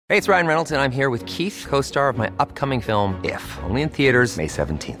Hey, it's Ryan Reynolds, and I'm here with Keith, co-star of my upcoming film, If, only in theaters May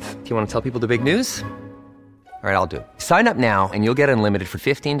 17th. Do you want to tell people the big news? All right, I'll do it. Sign up now and you'll get unlimited for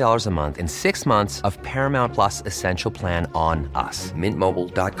 $15 a month and 6 months of Paramount Plus Essential Plan on us.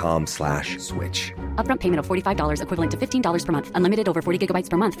 MintMobile.com/switch. Upfront payment of $45 equivalent to $15 per month. Unlimited over 40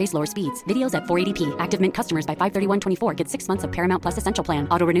 gigabytes per month. Face lower speeds. Videos at 480p. Active Mint customers by 531.24 get 6 months of Paramount Plus Essential Plan.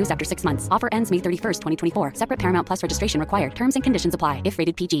 Auto renews after 6 months. Offer ends May 31st, 2024. Separate Paramount Plus registration required. Terms and conditions apply if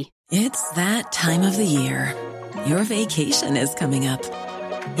rated PG. It's that time of the year. Your vacation is coming up.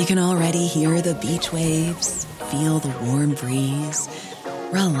 You can already hear the beach waves, feel the warm breeze,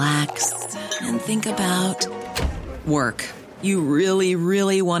 relax, and think about work. You really,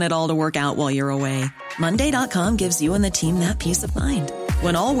 really want it all to work out while you're away. Monday.com gives you and the team that peace of mind.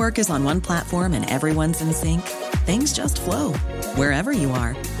 When all work is on one platform and everyone's in sync, things just flow. Wherever you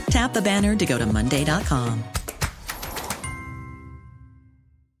are, tap the banner to go to Monday.com.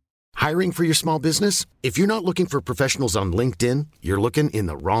 Hiring for your small business? If you're not looking for professionals on LinkedIn, you're looking in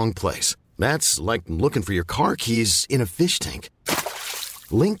the wrong place. That's like looking for your car keys in a fish tank.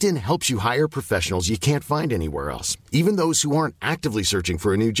 LinkedIn helps you hire professionals you can't find anywhere else, even those who aren't actively searching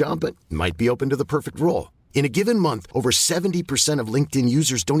for a new job but might be open to the perfect role. In a given month, over 70% of LinkedIn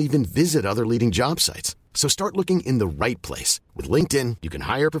users don't even visit other leading job sites. So start looking in the right place. With LinkedIn, you can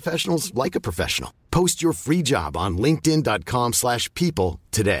hire professionals like a professional. Post your free job on linkedin.com/people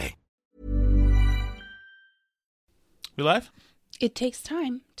today. We live? It takes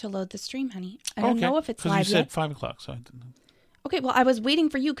time to load the stream, honey. I don't know if it's live you said yet. 5 o'clock, so I didn't know. Okay, well, I was waiting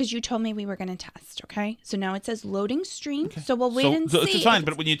for you because you told me we were going to test, okay? So now it says loading stream, so we'll wait and see. It's fine,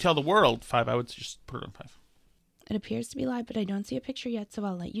 but when you tell the world 5, I would just put it on 5. It appears to be live, but I don't see a picture yet, so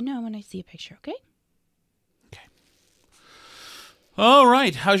I'll let you know when I see a picture, okay? Okay. All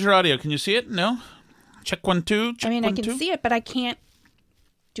right. How's your audio? Can you see it? No? Check 1, 2. Check I 1, can 2. see it, but I can't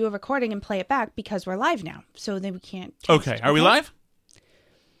do a recording and play it back because we're live now, so then we can't test, Okay. Are we live?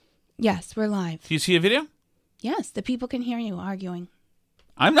 Yes, we're live. Do you see a video? Yes, the people can hear you arguing.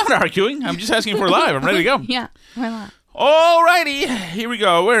 I'm not arguing. I'm just asking if we're live. I'm ready to go. Yeah, we're live. All righty. Here we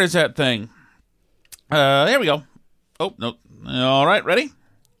go. Where is that thing? There we go. Oh, no. All right. Ready?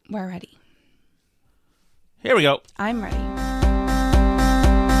 We're ready. Here we go. I'm ready.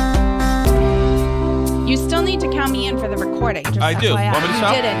 You still need to count me in for the recording. Just I do. FYI. Want me to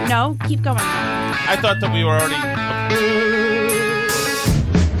stop? You didn't. No, keep going. I thought that we were already... Okay.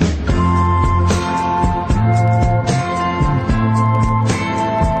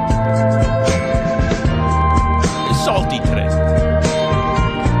 Salty today.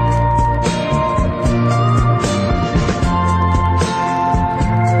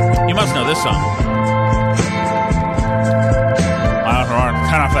 You must know this song. I don't know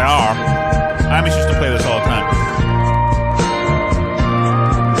kind of if they are. I used to play this all the time.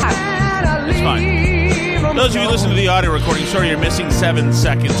 It's fine. Those of you who listen to the audio recording, sorry you're missing 7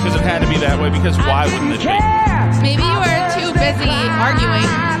 seconds because it had to be that way, because why wouldn't it be? Maybe you were too busy arguing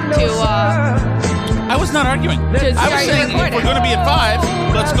to I was not arguing. I was saying if we're going to be at 5,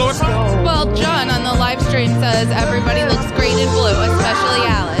 let's go at 5. Well, John on the live stream says everybody looks great in blue, especially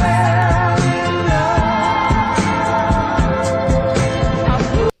Alice.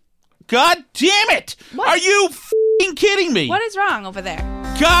 God damn it! What? Are you f***ing kidding me? What is wrong over there?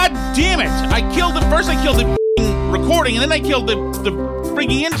 God damn it! I killed the f***ing recording, and then I killed the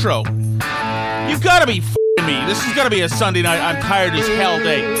freaking intro. You gotta be f***ing me. This is gonna be a Sunday night I'm tired as hell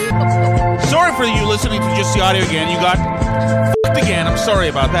day. Sorry for you listening to just the audio again. You got f***ed again. I'm sorry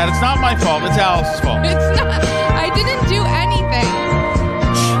about that. It's not my fault. It's Alice's fault. It's not. I didn't do anything.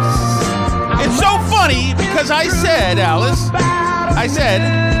 It's so funny because I said, Alice,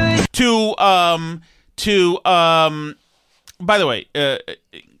 by the way, in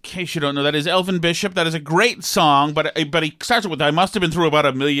case you don't know, that is Elvin Bishop. That is a great song, but he starts with, I must have been through about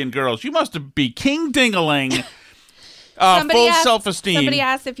 1 million girls. You must be King Dingaling. Full self-esteem. Somebody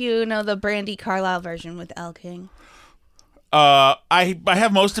asked if you know the Brandi Carlile version with Elle King. I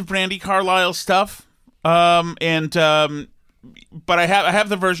have most of Brandi Carlile's stuff, but I have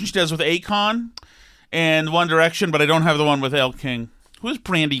the version she does with Akon and One Direction, but I don't have the one with Elle King. Who is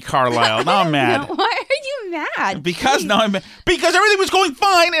Brandi Carlile? Now I'm mad. Why are you mad? Because now I'm mad. Because everything was going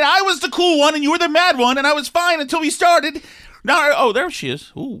fine, and I was the cool one, and you were the mad one, and I was fine until we started. Now, there she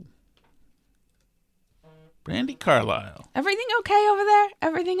is. Ooh. Brandi Carlile. Everything okay over there?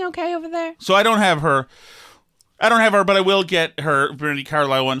 Everything okay over there? So I don't have her, but I will get her Brandi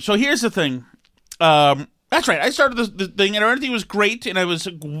Carlile one. So here's the thing. That's right. I started the thing, and everything was great, and it was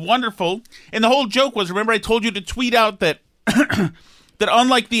wonderful. And the whole joke was, remember I told you to tweet out that that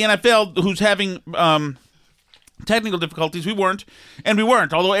unlike the NFL, who's having technical difficulties. We weren't.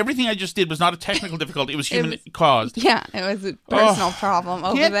 Although everything I just did was not a technical difficulty. It was human caused. Yeah, it was a personal problem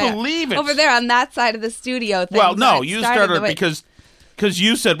over there. Can't believe it. Over there on that side of the studio. Well, no, you started because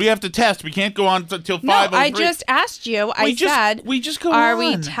you said we have to test. We can't go on until 5:03. No, I just asked you. I said, we just go are on.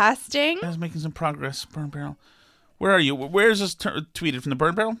 we testing? I was making some progress. Burn Barrel. Where are you? Where is this tweeted? From the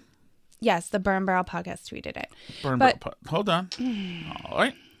Burn Barrel? Yes, the Burn Barrel podcast tweeted it. Barrel. Hold on. All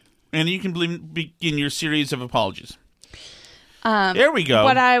right. And you can begin your series of apologies. There we go.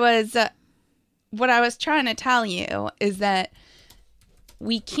 What I was trying to tell you is that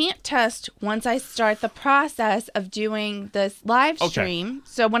we can't test once I start the process of doing this live stream. Okay.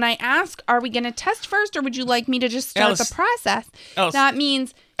 So when I ask, are we going to test first, or would you like me to just start the process? That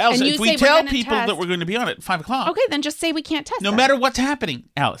means... Alice, if we tell people that we're going to be on at 5 o'clock... Okay, then just say we can't test. No matter what's happening,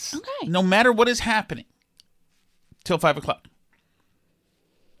 Alice. Okay. No matter what is happening, till 5 o'clock.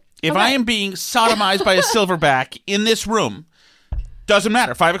 If I am being sodomized by a silverback in this room, doesn't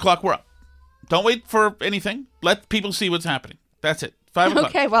matter. 5 o'clock, we're up. Don't wait for anything. Let people see what's happening. That's it. 5 o'clock.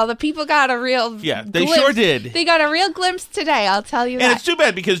 Okay, well, the people got a real they sure did. They got a real glimpse today, I'll tell you that. And it's too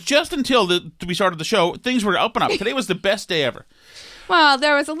bad, because just until we started the show, things were up and up. Today was the best day ever. Well,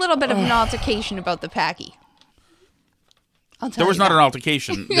 there was a little bit of an altercation about the Packy. There was not an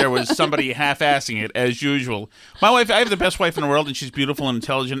altercation. There was somebody half-assing it, as usual. My wife, I have the best wife in the world, and she's beautiful and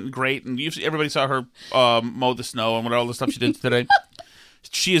intelligent and great. And everybody saw her mow the snow and all the stuff she did today.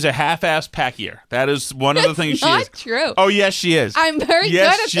 She is a half-assed packier. That is one of the things she is. Not true. Oh, yes, she is. I'm very good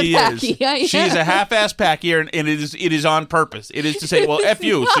at the packy. She is a half-assed packier, and it is on purpose. It is to say, well, F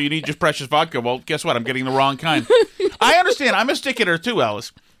you, so you need just precious vodka. Well, guess what? I'm getting the wrong kind. I understand. I'm a stick-hitter too,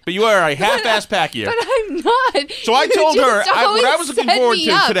 Alice. But you are a half-assed packier. But I'm not. So I told her, what I was looking forward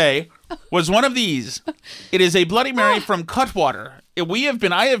to today was one of these. It is a Bloody Mary from Cutwater.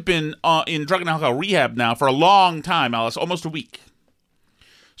 I have been in drug and alcohol rehab now for a long time, Alice, almost a week.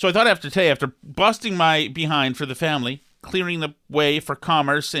 So I thought after busting my behind for the family, clearing the way for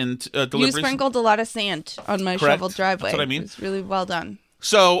commerce and deliveries. You sprinkled a lot of sand on my shoveled driveway. That's what I mean. It was really well done.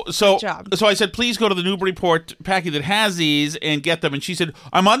 So Good job. I said, please go to the Newburyport Packy that has these and get them. And she said,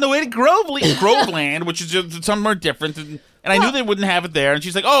 I'm on the way to Groveland, which is just somewhere different. And I knew they wouldn't have it there. And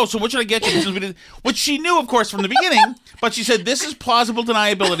she's like, oh, so what should I get you? Which she knew, of course, from the beginning. But she said, this is plausible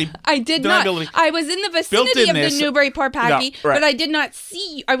deniability. I did not. I was in the vicinity of the Newburyport Packy, but I did not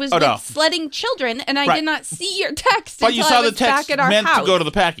see. I was sledding children, and I did not see your text but you saw the text back at our meant house. To go to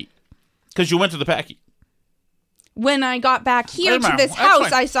the Packy. Because you went to the Packy. When I got back here to this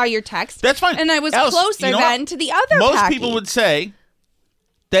house, I saw your text. That's fine. And I was closer then to the other Most Packy. people would say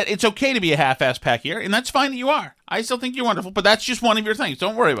that it's okay to be a half-assed packier, and that's fine that you are. I still think you're wonderful, but that's just one of your things.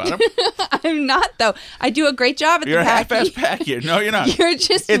 Don't worry about it. I'm not, though. I do a great job at you're the Packy. You're a half-assed packier. No, you're not. You're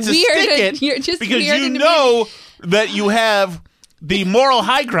just it's weird. You're just because weird. You know that you have the moral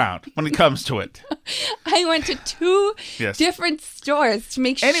high ground when it comes to it. I went to two different stores to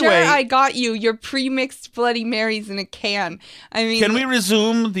make sure I got you your pre-mixed Bloody Marys in a can. I mean, can we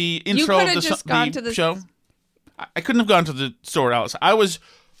resume the intro of the show? I couldn't have gone to the store, Alice. I was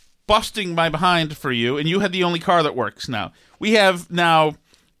busting my behind for you, and you had the only car that works now. We have now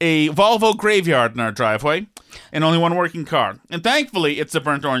a Volvo graveyard in our driveway, and only one working car. And thankfully, it's a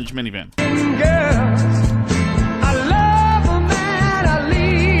burnt orange minivan.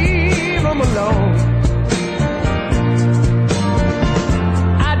 Alone.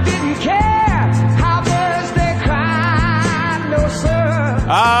 I didn't care how birds they cried, no sir.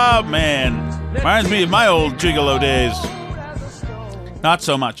 Ah, man. Reminds me of my old gigolo days. Not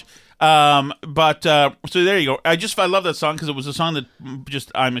so much. But so there you go. I love that song because it was a song that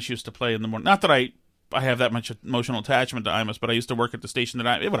just Imus used to play in the morning. Not that I have that much emotional attachment to Imus, but I used to work at the station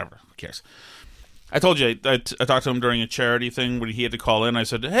that whatever, who cares. I told you, I talked to him during a charity thing where he had to call in. I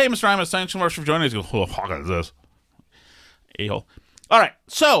said, hey, Mr. Imus, thanks so much for joining us. He goes, oh, fuck is this? A-hole. All right,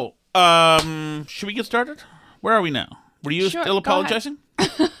 so, should we get started? Where are we now? Were you still apologizing?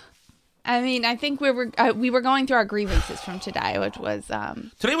 I mean, I think we were going through our grievances from today, which was...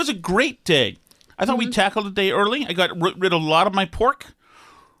 Today was a great day. I thought we tackled the day early. I got rid of a lot of my pork.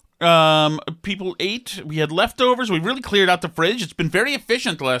 People ate. We had leftovers. We really cleared out the fridge. It's been very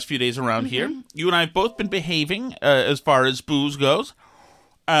efficient the last few days around here. You and I have both been behaving as far as booze goes,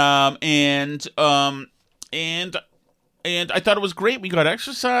 and I thought it was great. We got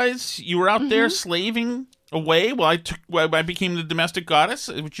exercise. You were out there slaving away while I became the domestic goddess,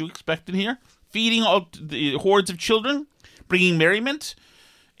 which you expected here, feeding all the hordes of children, bringing merriment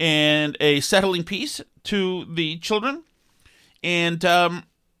and a settling peace to the children, and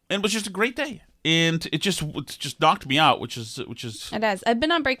it was just a great day. and it's just knocked me out, which is. It has. I've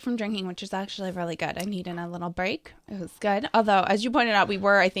been on break from drinking, which is actually really good. I needed a little break. It was good. Although, as you pointed out, we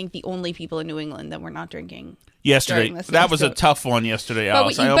were, I think, the only people in New England that were not drinking. Yesterday, that was a tough one yesterday,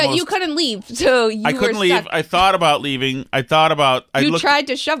 Alice. But you couldn't leave, so I couldn't leave. I thought about leaving. You tried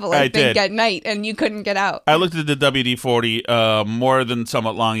to shovel, I think, at night, and you couldn't get out. I looked at the WD-40 more than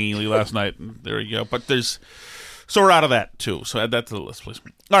somewhat longingly last night. There you go. But so we're out of that too. So add that to the list, please.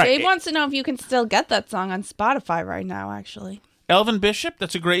 All right. Dave wants to know if you can still get that song on Spotify right now. Actually, Elvin Bishop.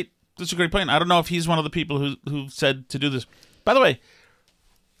 That's a great point. I don't know if he's one of the people who said to do this. By the way,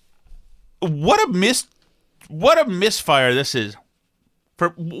 what a misfire this is. For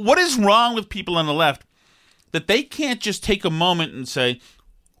what is wrong with people on the left that they can't just take a moment and say,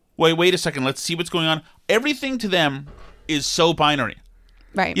 wait a second, let's see what's going on. Everything to them is so binary.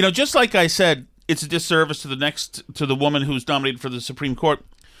 Right. Just like I said, it's a disservice to the woman who's nominated for the Supreme Court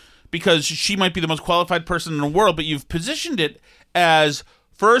because she might be the most qualified person in the world, but you've positioned it as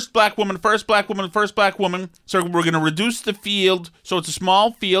first black woman. So we're going to reduce the field so it's a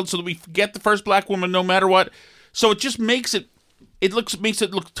small field so that we get the first black woman no matter what. So it just makes it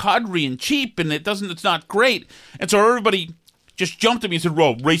look tawdry and cheap, and it's not great. And so everybody just jumped at me and said,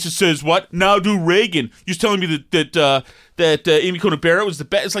 "Well, racist says what? Now do Reagan. You're telling me that Amy Coney Barrett was the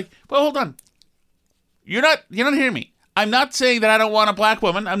best." It's like, well, hold on. You're not hearing me. I'm not saying that I don't want a black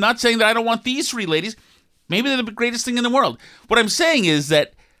woman. I'm not saying that I don't want these three ladies. Maybe they're the greatest thing in the world. What I'm saying is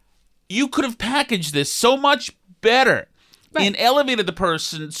that you could have packaged this so much better and elevated the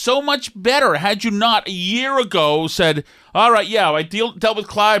person so much better had you not a year ago said, all right, yeah, I dealt with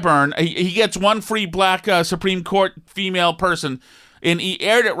Clyburn. He gets one free black Supreme Court female person, and he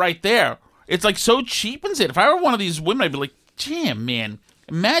aired it right there. It's like so cheapens it. If I were one of these women, I'd be like, damn, man,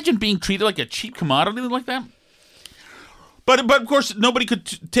 imagine being treated like a cheap commodity like that. But of course, nobody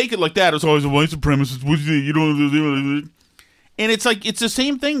could take it like that. It's always a white supremacist. You don't. And it's like it's the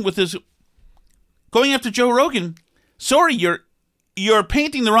same thing with this going after Joe Rogan. Sorry, you're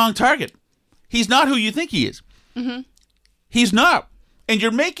painting the wrong target. He's not who you think he is. Mm-hmm. He's not, and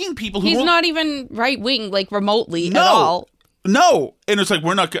you're making people who he's not even right wing, like remotely at all. No, and it's like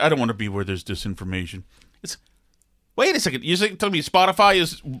we're not. I don't want to be where there's disinformation. Wait a second. You're telling me Spotify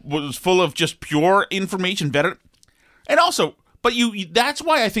was full of just pure information, better. And also, but that's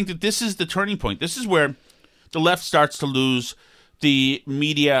why I think that this is the turning point. This is where the left starts to lose the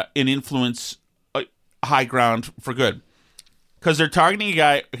media and influence high ground for good. Because they're targeting a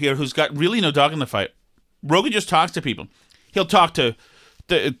guy here who's got really no dog in the fight. Rogan just talks to people. He'll talk to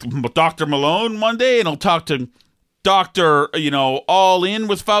Dr. Malone one day, and he'll talk to Dr. All In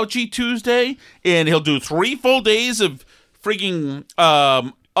with Fauci Tuesday, and he'll do 3 full days of freaking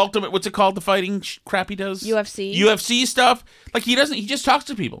ultimate, what's it called, the fighting crap he does? UFC stuff. Like, he just talks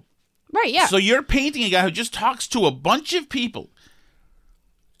to people. Right, yeah. So you're painting a guy who just talks to a bunch of people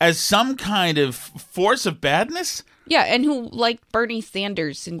as some kind of force of badness? Yeah, and who liked Bernie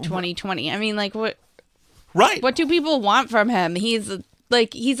Sanders in 2020. I mean, like, what? Right. What do people want from him? He's a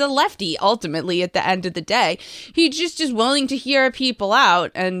lefty, ultimately, at the end of the day. He just is willing to hear people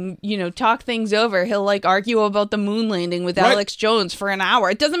out and, talk things over. He'll, argue about the moon landing with Alex Jones for an hour.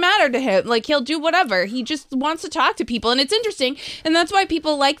 It doesn't matter to him. He'll do whatever. He just wants to talk to people, and it's interesting, and that's why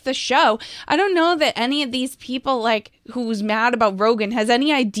people like the show. I don't know that any of these people, who's mad about Rogan has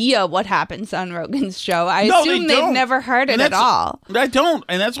any idea what happens on Rogan's show. I assume they've never heard it at all. I don't,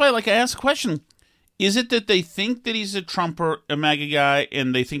 and that's why, I ask the question. Is it that they think that he's a Trumper, a MAGA guy,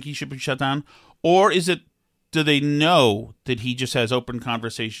 and they think he should be shut down? Or do they know that he just has open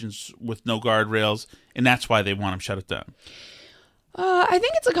conversations with no guardrails, and that's why they want him shut it down? I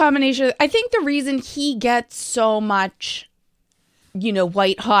think it's a combination. I think the reason he gets so much,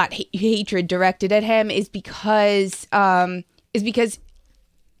 white hot hatred directed at him is because A,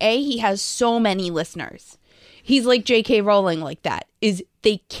 he has so many listeners. He's like J.K. Rowling like that.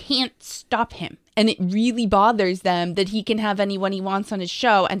 They can't stop him. And it really bothers them that he can have anyone he wants on his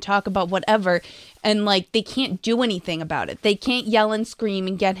show and talk about whatever. And they can't do anything about it. They can't yell and scream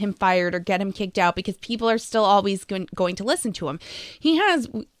and get him fired or get him kicked out because people are still always going to listen to him. He has,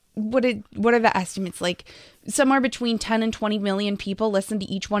 what are the estimates? Somewhere between 10 and 20 million people listen to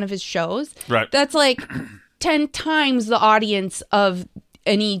each one of his shows. Right. That's 10 times the audience of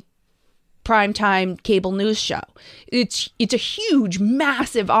any primetime cable news show. It's a huge,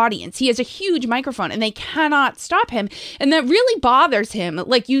 massive audience. He has a huge microphone, and they cannot stop him, and that really bothers him.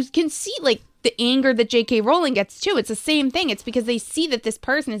 You can see the anger that J.K. Rowling gets too. It's the same thing. It's because they see that this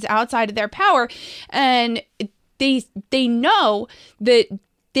person is outside of their power, and they know that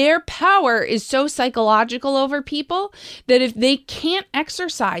their power is so psychological over people that if they can't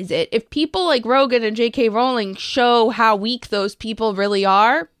exercise it, if people like Rogan and J.K. Rowling show how weak those people really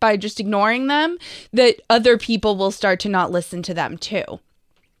are by just ignoring them, that other people will start to not listen to them too.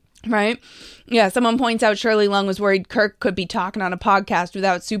 Right? Yeah, someone points out Shirley Lung was worried Kirk could be talking on a podcast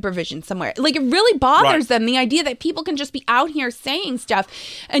without supervision somewhere. Like, it really bothers them, the idea that people can just be out here saying stuff.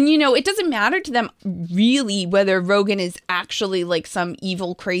 And, you know, it doesn't matter to them really whether Rogan is actually like some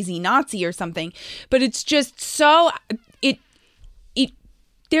evil, crazy Nazi or something. But it's just so...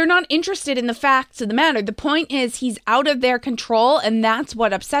 They're not interested in the facts of the matter. The point is he's out of their control, and that's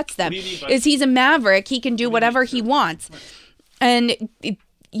what upsets them. Is he's a maverick. He can do whatever he wants. And...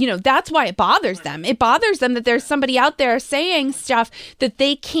 you know, that's why it bothers them. It bothers them that there's somebody out there saying stuff that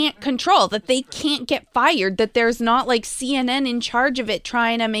they can't control, that they can't get fired, that there's not like CNN in charge of it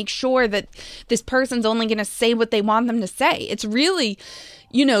trying to make sure that this person's only going to say what they want them to say. It's really,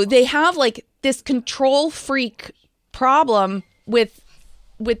 you know, they have like this control freak problem with,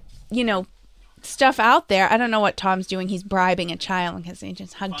 you know, stuff out there. I don't know what Tom's doing. He's bribing a child because he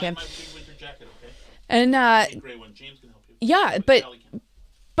just hugged him. And, yeah,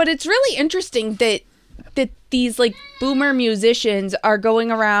 but it's really interesting that these like boomer musicians are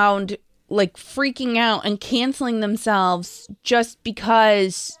going around like freaking out and canceling themselves just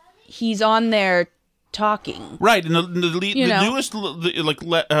because he's on there talking. Right, and the newest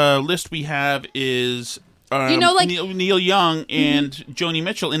list we have is Neil Young and Joni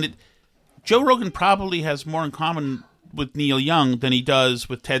Mitchell, and Joe Rogan probably has more in common with Neil Young than he does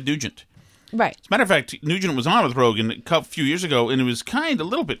with Ted Nugent. Right. As a matter of fact, Nugent was on with Rogan a few years ago, and it was kind of a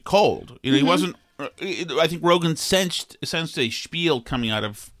little bit cold. You know, he wasn't. I think Rogan sensed a spiel coming out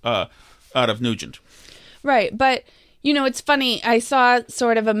of Nugent. Right, but you know, it's funny. I saw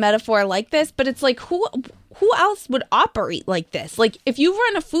sort of a metaphor like this, but it's like who else would operate like this? Like, if you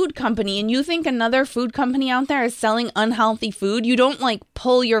run a food company and you think another food company out there is selling unhealthy food, you don't like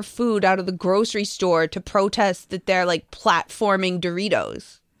pull your food out of the grocery store to protest that they're like platforming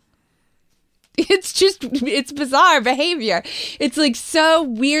Doritos. It's bizarre behavior. It's like so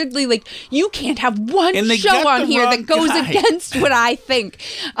weirdly like you can't have one show on here that goes against what I think.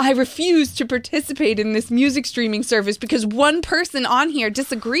 I refuse to participate in this music streaming service because one person on here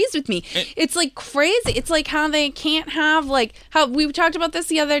disagrees with me. It's like crazy. It's like how they can't have like how we talked about this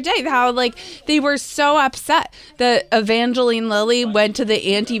the other day, how like they were so upset that Evangeline Lilly went to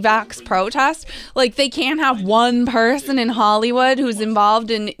the anti-vax protest. Like they can't have one person in Hollywood who's involved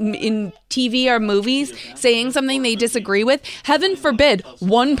in TV or movies saying something they disagree with. Heaven forbid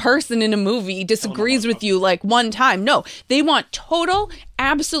one person in a movie disagrees with you like one time. No, they want total,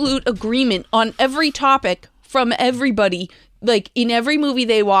 absolute agreement on every topic from everybody, like in every movie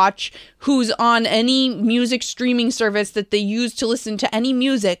they watch, who's on any music streaming service that they use to listen to any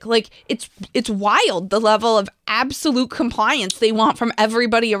music. Like it's wild, the level of absolute compliance they want from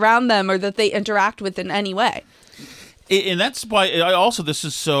everybody around them or that they interact with in any way. And that's why this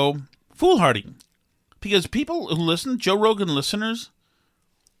is so foolhardy, because people who listen, Joe Rogan listeners,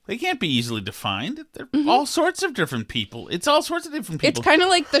 they can't be easily defined. They're all sorts of different people. It's all sorts of different people. It's kind of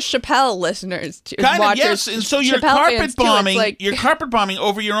like the Chappelle listeners, too. Yes, and so you're carpet bombing. You're carpet bombing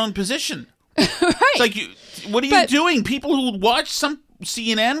over your own position. Right. It's like, what are you doing? People who watch some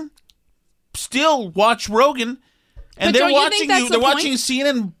CNN still watch Rogan, and they're watching you. They're watching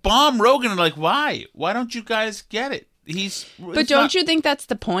CNN bomb Rogan, and like, why? Why don't you guys get it? But don't you think that's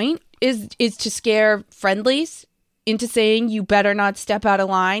the point? Is to scare friendlies into saying you better not step out of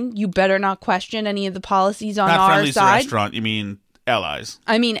line, you better not question any of the policies on our friendlies side. The restaurant, you mean allies?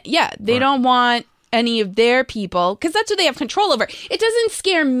 I mean, yeah, they don't want any of their people because that's what they have control over. It doesn't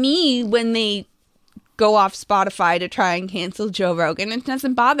scare me when they go off Spotify to try and cancel Joe Rogan. It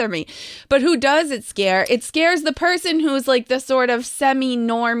doesn't bother me. But who does it scare? It scares the person who's like the sort of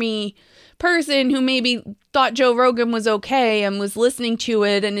semi-normie person who maybe thought Joe Rogan was okay and was listening to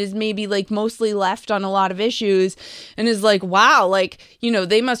it and is maybe like mostly left on a lot of issues and is like, wow, like, you know,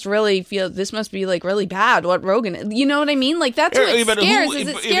 they must really feel this must be like really bad what Rogan, you know what I mean? Like that's what it scares, is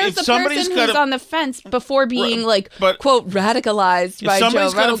it scares the person who's on the fence before being like, quote, radicalized by Joe Rogan.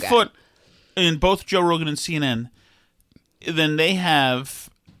 If somebody's got a foot in both Joe Rogan and CNN, then they have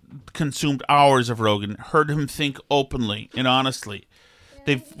consumed hours of Rogan, heard him think openly and honestly.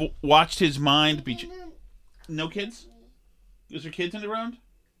 They've watched his mind be... No kids? Is there kids in the round?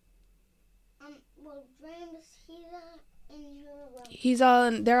 Well, James, he's in your room. He's all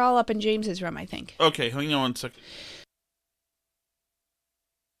in, they're all up in James's room, I think. Okay, hang on one second.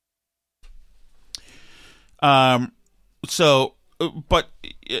 But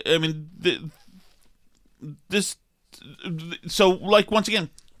I mean, so like once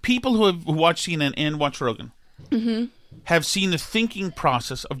again, people who watch CNN and watch Rogan have seen the thinking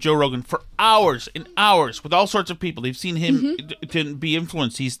process of Joe Rogan for hours and hours with all sorts of people. They've seen him to be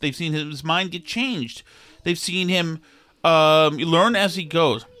influenced. They've seen his mind get changed. They've seen him learn as he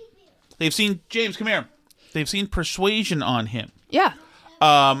goes. They've seen, James, come here. They've seen persuasion on him. Yeah.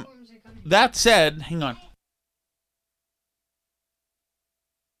 That said, hang on.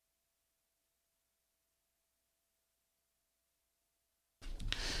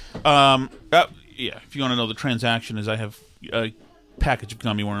 Yeah, if you want to know the transaction is I have a package of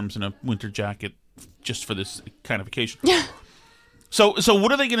gummy worms and a winter jacket just for this kind of occasion. So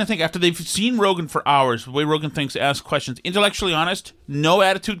what are they going to think after they've seen Rogan for hours, the way Rogan thinks, ask questions, intellectually honest, no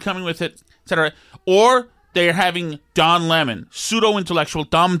attitude coming with it, etc. Or they're having Don Lemon, pseudo-intellectual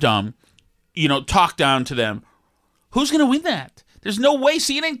dum-dum, talk down to them. Who's going to win that? There's no way.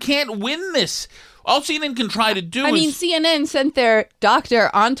 CNN can't win this. All CNN can try to do is... CNN sent their doctor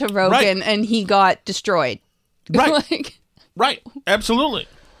onto Rogan and he got destroyed. Right. Right. Absolutely.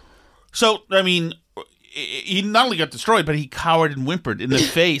 So, he not only got destroyed, but he cowered and whimpered in the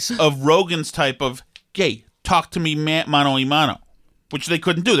face of Rogan's type of, "Gay, talk to me mano a mano," which they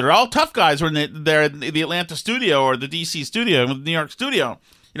couldn't do. They're all tough guys who are in the Atlanta studio or the DC studio, the New York studio.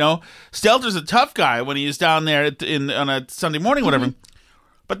 Stelter's a tough guy when he is down there on a Sunday morning, whatever.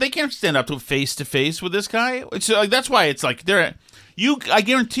 But they can't stand up to face-to-face with this guy. It's that's why it's like I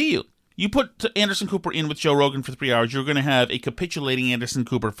guarantee you put Anderson Cooper in with Joe Rogan for 3 hours, you're going to have a capitulating Anderson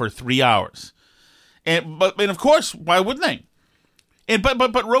Cooper for 3 hours. And of course, why wouldn't they?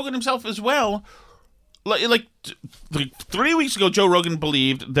 But Rogan himself as well. Like 3 weeks ago, Joe Rogan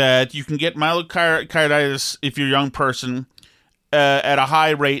believed that you can get myocarditis if you're a young person at a high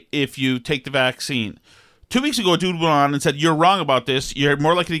rate if you take the vaccine. 2 weeks ago, a dude went on and said, "You're wrong about this. You're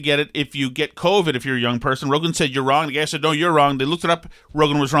more likely to get it if you get COVID if you're a young person." Rogan said, "You're wrong." The guy said, "No, you're wrong." They looked it up.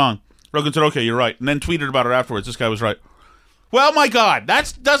 Rogan was wrong. Rogan said, "Okay, you're right." And then tweeted about it afterwards. This guy was right. Well, my God,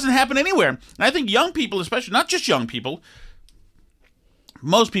 that doesn't happen anywhere. And I think young people, especially, not just young people,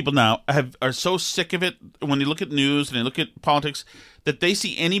 most people now are so sick of it when they look at news and they look at politics that they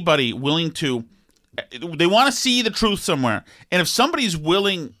see anybody willing to, they want to see the truth somewhere. And if somebody's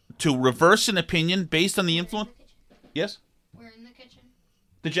willing to reverse an opinion based on the influence... Yes? We're in the kitchen.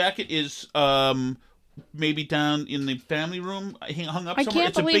 The jacket is maybe down in the family room, hung up somewhere. I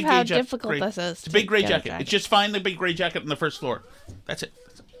can't believe how difficult this is. It's a big gray jacket. It's just find the big gray jacket on the first floor. That's it.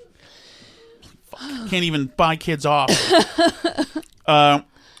 Can't even buy kids off. And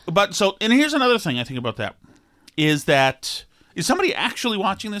here's another thing I think about that. Is somebody actually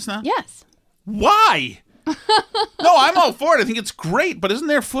watching this now? Yes. Why? No, I'm all for it. I think it's great, but isn't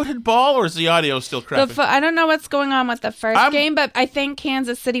there footed ball, or is the audio still crappy? I don't know what's going on with the first game, but I think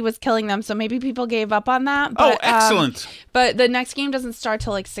Kansas City was killing them, so maybe people gave up on that. But, excellent. But the next game doesn't start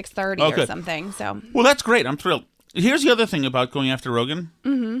till like 6:30 or something. So well, that's great. I'm thrilled. Here's the other thing about going after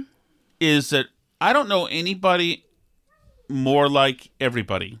Rogan is that I don't know anybody more like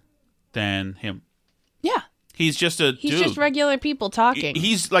everybody than him. Yeah. He's just a dude. He's just regular people talking.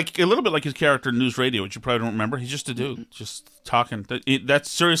 He's like a little bit like his character in News Radio, which you probably don't remember. He's just a dude, just talking. That's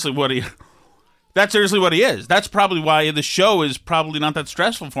seriously what he. That's seriously what he is. That's probably why the show is probably not that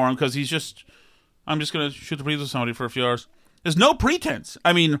stressful for him, because he's just. I'm just gonna shoot the breeze with somebody for a few hours. There's no pretense.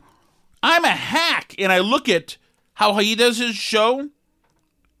 I mean, I'm a hack, and I look at how he does his show,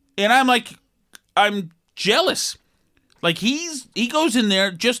 and I'm jealous. Like he goes in there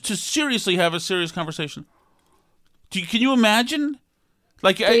just to seriously have a serious conversation. Can you imagine?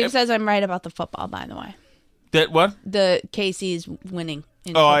 Like Dave says I'm right about the football, by the way. That what? The KC's winning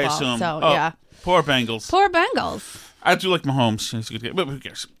in football. I assume. So, yeah. Poor Bengals. Poor Bengals. I do like Mahomes. He's a good guy, but who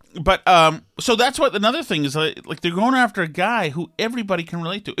cares? But so that's what another thing is, like they're going after a guy who everybody can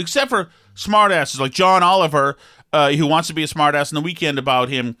relate to, except for smartasses like John Oliver, who wants to be a smartass in the weekend about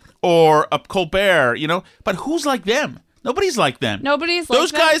him, or a Colbert, But who's like them? Nobody's like them. Nobody's like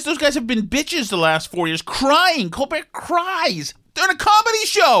those guys. Those guys have been bitches the last 4 years, crying. Colbert cries. They're in a comedy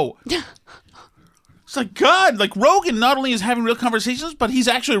show. It's like, God, like Rogan not only is having real conversations, but he's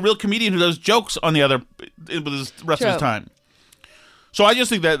actually a real comedian who does jokes on the other with his rest of his time. So I just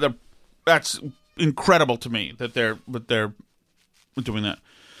think that that's incredible to me that they're doing that.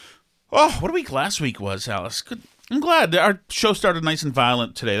 Oh, what a week last week was, Alice. Good. I'm glad our show started nice and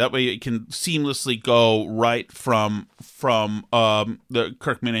violent today. That way it can seamlessly go right from the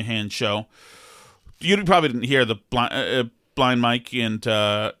Kirk Minahan show. You probably didn't hear the Blind Mike and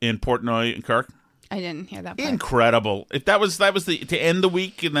Portnoy and Kirk. I didn't hear that part. Incredible. If that was to end the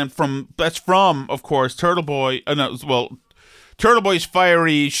week, and then from of course Turtle Boy. Turtle Boy's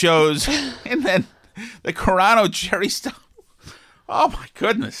fiery shows, and then the Carano Jerry stuff. Oh, my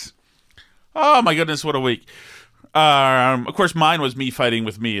goodness. Oh, my goodness, what a week. Of course, mine was me fighting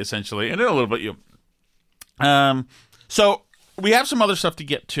with me, essentially, and then a little bit you. So we have some other stuff to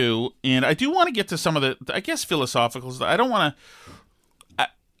get to, and I do want to get to some of the, I guess, philosophical stuff. I don't want to...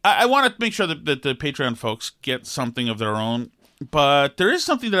 I want to make sure that the Patreon folks get something of their own, but there is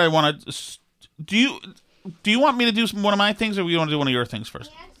something that I want to... Do you want me to do one of my things, or do you want to do one of your things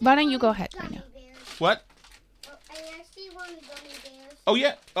first? Why don't you go ahead right now? What? I actually want gummy bears. Oh,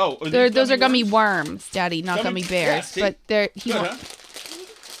 yeah. Oh, Those are gummy worms, Daddy, not gummy bears. yeah, but they're... Good, huh?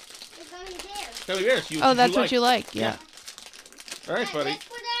 The gummy bears. Gummy bears. Oh, that's what you like. Yeah. All right, buddy. That's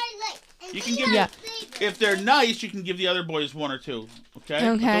what I like. And You can they give have Yeah. flavor. If they're nice, you can give the other boys one or two. Okay?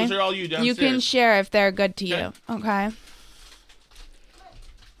 Okay. Those are all you downstairs. You can share if they're good to you. Okay.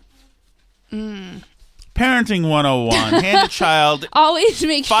 Parenting 101. Hand a child Always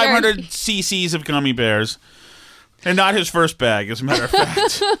make sure. 500 cc's of gummy bears. And not his first bag, as a matter of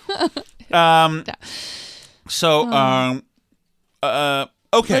fact.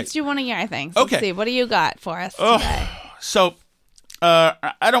 Okay. Let's do one of your things. Okay. Let's see. What do you got for us today? So,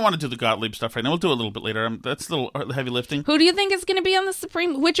 I don't want to do the Gottlieb stuff right now. We'll do it a little bit later. That's a little heavy lifting. Who do you think is going to be on the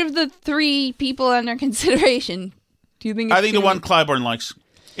Supreme? Which of the 3 people under consideration do you think? I think the gonna one Clyburn likes.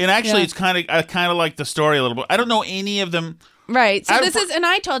 And actually, Yeah. it's I kind of like the story a little bit. I don't know any of them. Right. So I- this is, and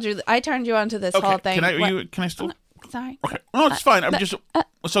I told you, I turned you on to this whole thing. Can I still? Sorry. Okay. No, it's fine. I'm just.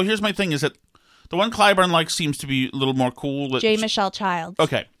 So here's my thing: is that the one Clyburn likes seems to be a little more cool. J. Michelle Childs.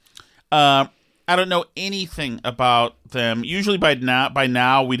 Okay. I don't know anything about them. Usually by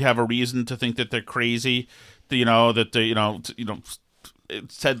now we'd have a reason to think that they're crazy. It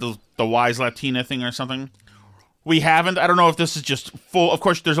said the wise Latina thing or something. We haven't. I don't know if this is just full. Of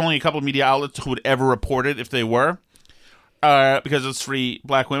course, there's only a couple of media outlets who would ever report it if they were, because it's 3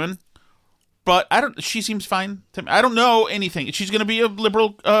 black women. But she seems fine to me. I don't know anything. She's going to be a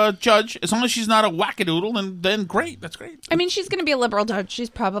liberal judge. As long as she's not a wackadoodle, then great. That's great. I mean, she's going to be a liberal judge.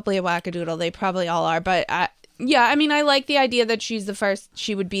 She's probably a wackadoodle. They probably all are. But yeah, I mean, I like the idea that she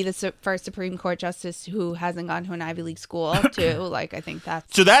would be the first Supreme Court justice who hasn't gone to an Ivy League school, too. Like, I think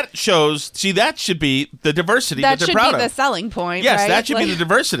that's... So that shows, that should be the diversity that they're proud of. That should be the selling point, Yes, right? that should be the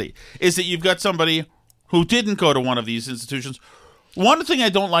diversity, is that you've got somebody who didn't go to one of these institutions. One thing I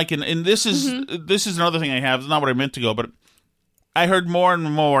don't like, and this is another thing I have, it's not what I meant to go, but I heard more and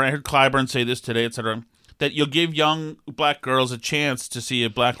more, I heard Clyburn say this today, etc., that you'll give young black girls a chance to see a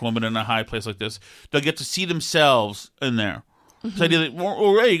black woman in a high place like this. They'll get to see themselves in there. So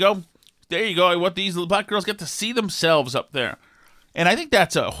there you go. There you go. What these black girls get to see themselves up there. And I think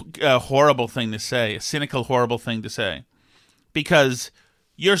that's a horrible thing to say, a cynical, horrible thing to say. Because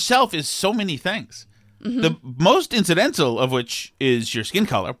yourself is so many things. The most incidental of which is your skin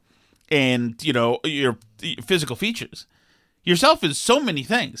color and, your physical features. Yourself is so many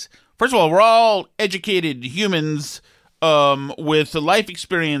things. First of all, we're all educated humans with life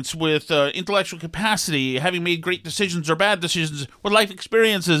experience, with intellectual capacity, having made great decisions or bad decisions, with life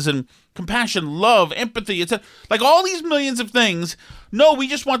experiences and compassion, love, empathy, etc. Like all these millions of things. No, we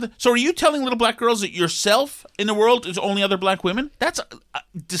just want So are you telling little black girls that yourself in the world is only other black women? That's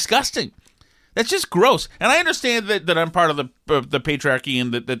disgusting. That's just gross. And I understand that I'm part of the patriarchy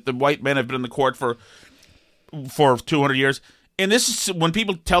and that the white men have been in the court for 200 years. And this is when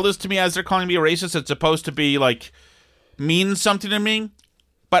people tell this to me as they're calling me a racist, it's supposed to be like mean something to me.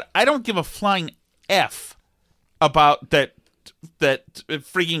 But I don't give a flying F about that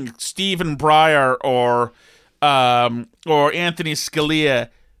freaking Stephen Breyer or Anthony Scalia.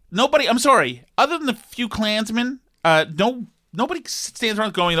 Nobody. I'm sorry. Other than the few Klansmen, nobody stands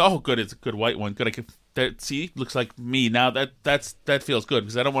around going, "Oh, good, it's a good white one. Good, see, looks like me now." That feels good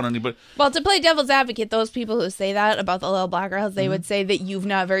because I don't want anybody. Well, to play devil's advocate, those people who say that about the little black girls, they would say that you've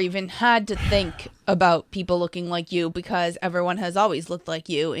never even had to think about people looking like you because everyone has always looked like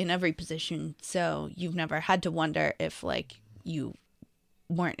you in every position. So you've never had to wonder if like you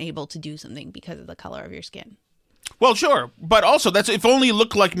weren't able to do something because of the color of your skin. Well, sure, but also that's if only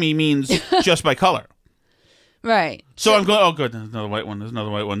look like me means just by color. Right. So I'm going, oh, good, there's another white one.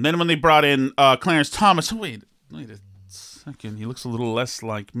 Then when they brought in Clarence Thomas, wait a second, he looks a little less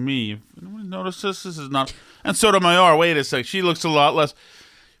like me. Anyone notice this? This is not. And Sotomayor, wait a sec, she looks a lot less.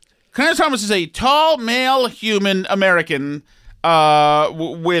 Clarence Thomas is a tall, male, human American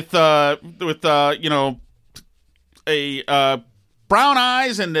with brown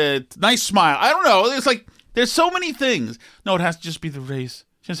eyes and a nice smile. I don't know. It's like, there's so many things. No, it has to just be the race.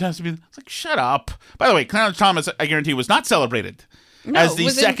 Just has to be. It's like, shut up. By the way, Clarence Thomas, I guarantee, was not celebrated as the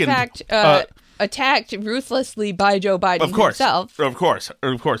second. In fact, attacked ruthlessly by Joe Biden himself. Of course.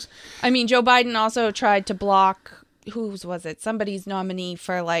 I mean, Joe Biden also tried to block whose was it? Somebody's nominee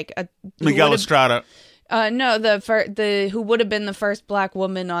for like Miguel Estrada. No, the who would have been the first black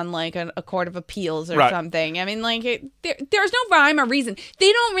woman on like a court of appeals or something. I mean, like there's no rhyme or reason.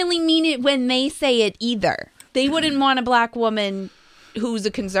 They don't really mean it when they say it either. They wouldn't want a black woman who's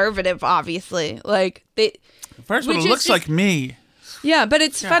a conservative, obviously. Like First one looks like me. Yeah, but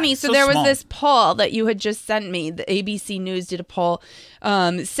it's funny. So there was small. this poll that you had just sent me. The ABC News did a poll.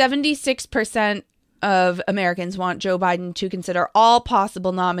 76% of Americans want Joe Biden to consider all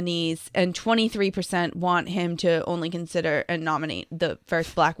possible nominees, and 23% want him to only consider and nominate the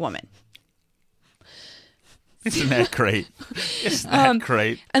first black woman. Isn't that great? Isn't that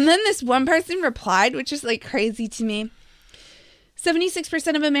great? And then this one person replied, which is like crazy to me.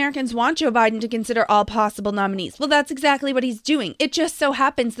 76% of Americans want Joe Biden to consider all possible nominees. Well, that's exactly what he's doing. It just so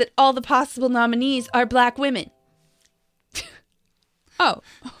happens that all the possible nominees are black women. Oh,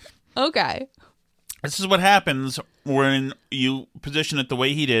 okay. This is what happens when you position it the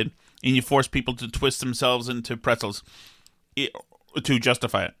way he did and you force people to twist themselves into pretzels to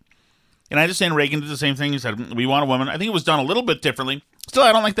justify it. And I understand Reagan did the same thing. He said, we want a woman. I think it was done a little bit differently. Still,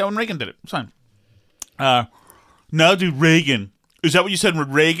 I don't like that when Reagan did it. It's fine. No, dude, Reagan. Is that what you said with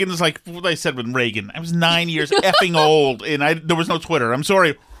Reagan? It's like what I said with Reagan. I was 9 years effing old, and there was no Twitter. I'm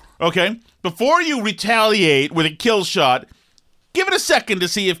sorry. Okay? Before you retaliate with a kill shot, give it a second to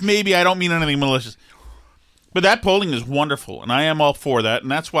see if maybe I don't mean anything malicious. But that polling is wonderful, and I am all for that, and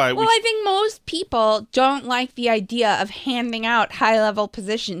that's why I think most people don't like the idea of handing out high-level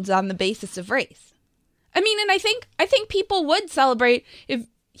positions on the basis of race. I mean, and I think people would celebrate if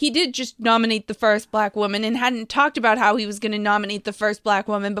he did just nominate the first black woman and hadn't talked about how he was going to nominate the first black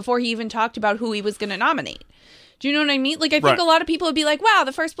woman before he even talked about who he was going to nominate. Do you know what I mean? Like, I think a lot of people would be like, wow,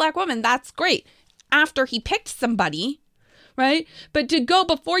 the first black woman, that's great. After he picked somebody, right? But to go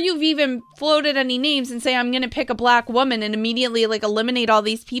before you've even floated any names and say, I'm going to pick a black woman and immediately like eliminate all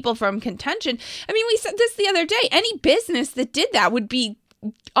these people from contention. I mean, we said this the other day. Any business that did that would be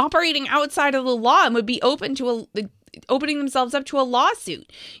operating outside of the law and would be opening themselves up to a lawsuit.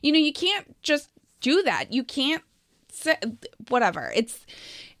 You know, you can't just do that. You can't say whatever.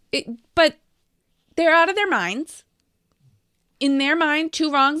 But they're out of their minds. In their mind, two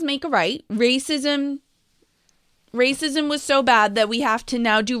wrongs make a right. Racism was so bad that we have to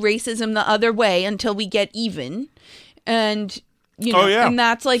now do racism the other way until we get even. And you know, and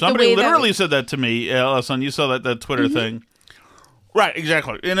that's like somebody the way literally said that to me, Alison. You saw that Twitter thing. Right,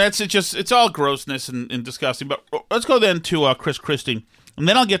 exactly. And it's all grossness and disgusting. But let's go then to Chris Christie. And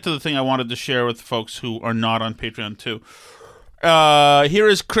then I'll get to the thing I wanted to share with folks who are not on Patreon too. Here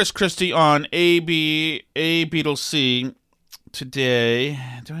is Chris Christie on A Beetle C today.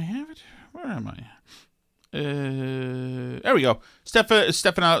 Do I have it? Where am I? There we go. Steffi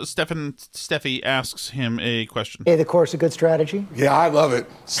asks him a question. Stay the course, a good strategy? Yeah, I love it.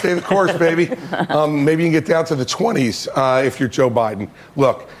 Stay the course, baby. Maybe you can get down to the 20s if you're Joe Biden.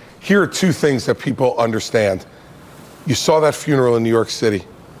 Look, here are two things that people understand. You saw that funeral in New York City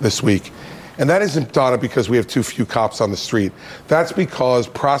this week. And that isn't, Donna, because we have too few cops on the street. That's because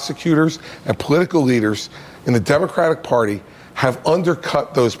prosecutors and political leaders in the Democratic Party have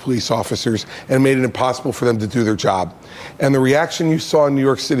undercut those police officers and made it impossible for them to do their job. And the reaction you saw in New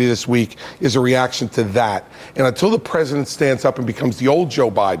York City this week is a reaction to that. And until the president stands up and becomes the old Joe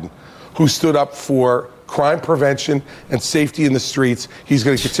Biden, who stood up for crime prevention and safety in the streets, he's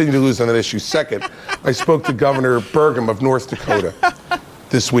going to continue to lose on that issue. Second, I spoke to Governor Burgum of North Dakota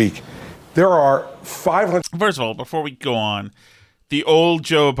this week. There are 500... First of all, before we go on, the old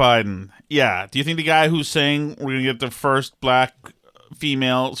Joe Biden. Yeah. Do you think the guy who's saying we're going to get the first black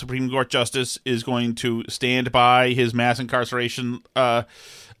female Supreme Court justice is going to stand by his mass incarceration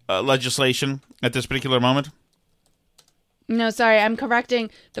legislation at this particular moment? No, sorry. I'm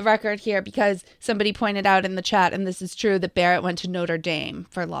correcting the record here because somebody pointed out in the chat, and this is true, that Barrett went to Notre Dame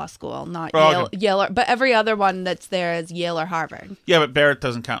for law school, not Yale. But every other one that's there is Yale or Harvard. Yeah, but Barrett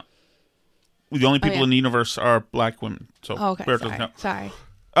doesn't count. The only people in the universe are black women. So Barrett doesn't count. Sorry.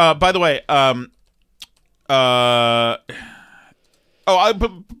 By the way, by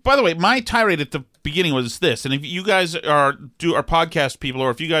the way, my tirade at the beginning was this, and if you guys are podcast people, or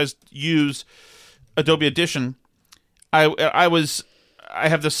if you guys use Adobe Audition, I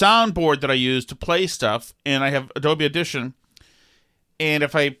have the soundboard that I use to play stuff, and I have Adobe Audition, and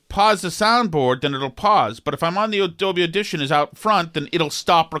if I pause the soundboard, then it'll pause. But if I'm on the Adobe Audition is out front, then it'll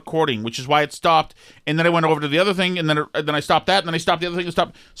stop recording, which is why it stopped. And then I went over to the other thing, and then I stopped that, and then I stopped the other thing and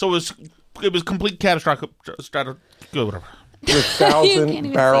stopped. So it was complete catastrophic. Whatever.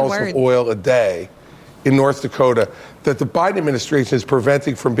 1,000 barrels of oil a day in North Dakota that the Biden administration is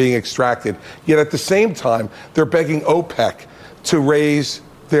preventing from being extracted. Yet at the same time, they're begging OPEC to raise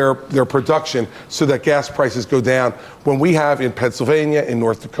their production so that gas prices go down, when we have in Pennsylvania, in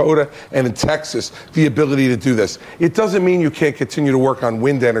North Dakota, and in Texas the ability to do this. It doesn't mean you can't continue to work on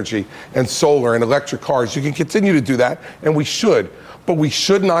wind energy and solar and electric cars. You can continue to do that, and we should. But we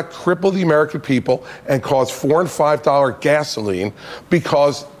should not cripple the American people and cause $4 and $5 gasoline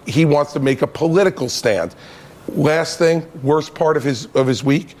because he wants to make a political stand. Last thing, worst part of his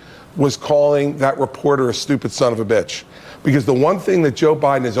week was calling that reporter a stupid son of a bitch. Because the one thing that Joe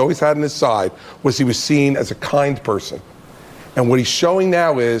Biden has always had on his side was he was seen as a kind person. And what he's showing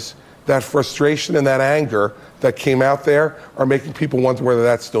now is that frustration and that anger that came out there are making people wonder whether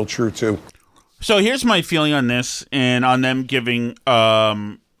that's still true too. So here's my feeling on this and on them giving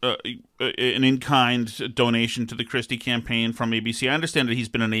an in-kind donation to the Christie campaign from ABC. I understand that he's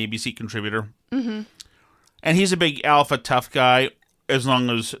been an ABC contributor. Mm-hmm. And he's a big alpha tough guy as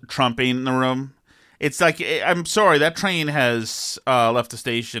long as Trump ain't in the room. It's like, I'm sorry, that train has left the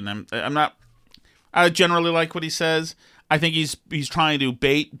station. I generally like what he says. I think he's trying to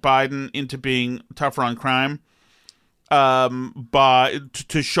bait Biden into being tougher on crime, but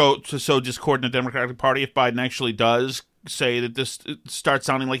to sow discord in the Democratic Party. If Biden actually does say that this starts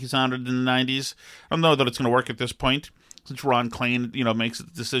sounding like he sounded in the 90s, I don't know that it's going to work at this point, since Ron Klain, makes the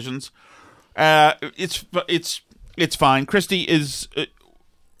decisions. It's fine. Christie is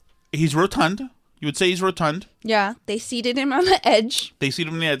he's rotund. You would say he's rotund. Yeah, they seated him on the edge. They seated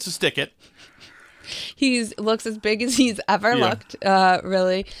him on the edge to stick it. He looks as big as he's ever looked,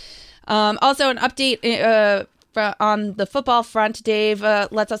 really. Also, an update on the football front. Dave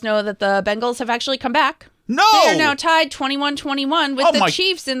lets us know that the Bengals have actually come back. No! They are now tied 21-21 with the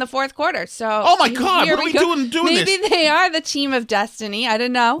Chiefs in the fourth quarter. So, oh my God, what are we doing Maybe this? They are the team of destiny. I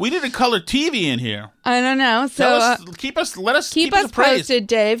don't know. We need a color TV in here. I don't know. So keep us appraised. Posted,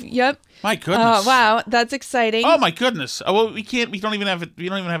 Dave. Yep. My goodness. Wow, that's exciting. Oh my goodness. Oh, well, we don't even have it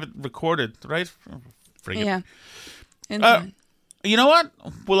recorded, right? Yeah. You know what?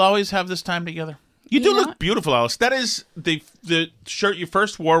 We'll always have this time together. You do look beautiful, Alice. That is the shirt you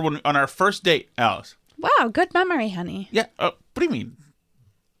first wore on our first date, Alice. Wow, good memory, honey. Yeah. What do you mean?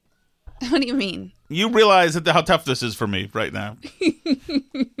 What do you mean? You realize how tough this is for me right now.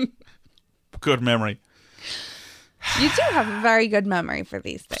 Good memory. You do have a very good memory for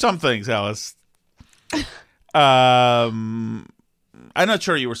these things. Some things, Alice. I'm not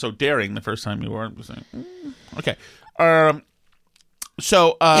sure you were so daring the first time you wore it. Okay. But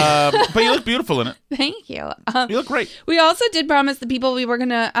you look beautiful in it. Thank you. You look great. We also did promise the people we were going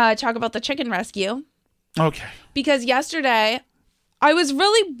to talk about the chicken rescue. Okay. Because yesterday, I was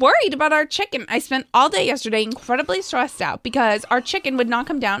really worried about our chicken. I spent all day yesterday incredibly stressed out because our chicken would not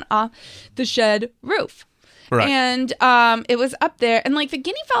come down off the shed roof. Right. And it was up there. And like the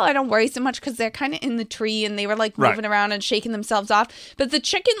guinea fowl, I don't worry so much because they're kind of in the tree and they were like moving around and shaking themselves off. But the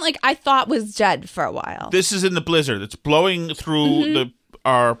chicken, like I thought was dead for a while. This is in the blizzard. It's blowing through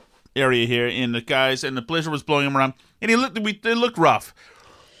our area here. And the blizzard was blowing him around. And it looked rough.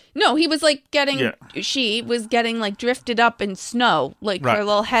 No, he was like she was getting like drifted up in snow. Like her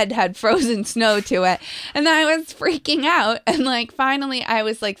little head had frozen snow to it. And I was freaking out. And like finally I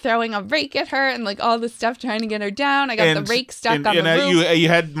was like throwing a rake at her and like all this stuff trying to get her down. I got the rake stuck on the roof. You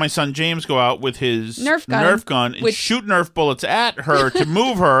had my son James go out with his Nerf gun and shoot Nerf bullets at her to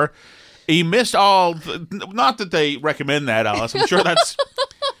move her. He missed all. Not that they recommend that, Alice. I'm sure that's.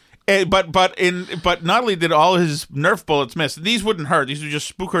 But not only did all his Nerf bullets miss, these wouldn't hurt. These would just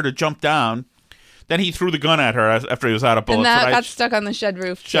spook her to jump down. Then he threw the gun at her after he was out of bullets. And that got stuck on the shed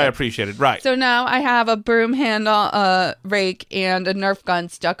roof. Which I appreciated, right. So now I have a broom handle, rake, and a Nerf gun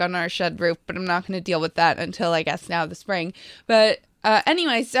stuck on our shed roof, but I'm not going to deal with that until, I guess, now the spring. But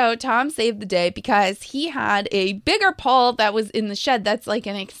anyway, so Tom saved the day because he had a bigger pole that was in the shed that's like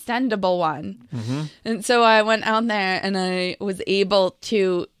an extendable one. Mm-hmm. And so I went out there and I was able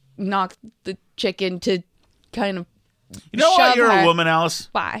to knock the chicken to kind of You know why you're a woman, Alice?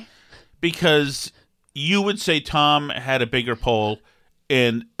 Why? Because you would say Tom had a bigger pole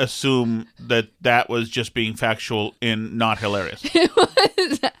and assume that was just being factual and not hilarious. It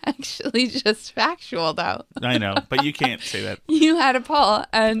was actually just factual, though. I know, but you can't say that. You had a pole,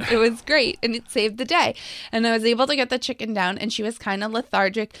 and it was great, and it saved the day. And I was able to get the chicken down, and she was kind of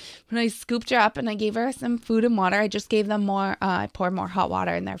lethargic. When I scooped her up and I gave her some food and water, I just gave them more, I poured more hot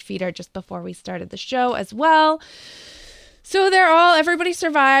water in their feeder just before we started the show as well. So everybody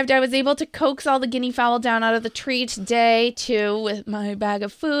survived. I was able to coax all the guinea fowl down out of the tree today, too, with my bag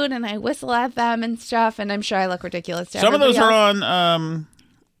of food, and I whistle at them and stuff, and I'm sure I look ridiculous to Some of those else. are on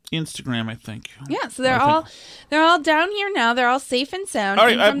Instagram, I think. Yeah, so they're all down here now. They're all safe and sound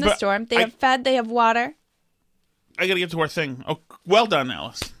from the storm. They have fed. They have water. I got to get to our thing. Oh, well done,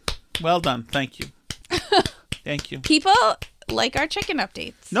 Alice. Well done. Thank you. Thank you. People like our chicken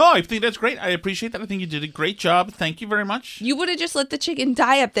updates. No, I think that's great. I appreciate that. I think you did a great job. Thank you very much. You would have just let the chicken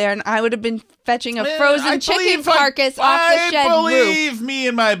die up there, and I would have been fetching a frozen chicken carcass off the shed roof. I believe me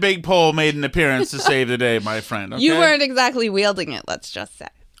and my big pole made an appearance to save the day, my friend. Okay? You weren't exactly wielding it, let's just say.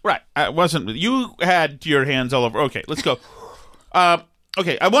 Right. I wasn't. You had your hands all over. Okay, let's go.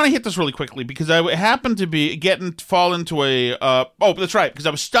 Okay, I want to hit this really quickly because I happened to fall into a... oh, that's right, because I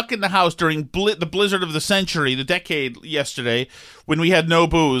was stuck in the house during the blizzard of the century, the decade yesterday, when we had no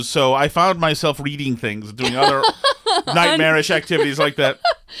booze, so I found myself reading things, doing other nightmarish activities like that.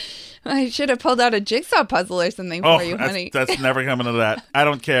 I should have pulled out a jigsaw puzzle or something for you, honey. That's never coming to that. I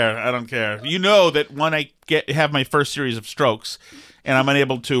don't care. You know that when I have my first series of strokes, and I'm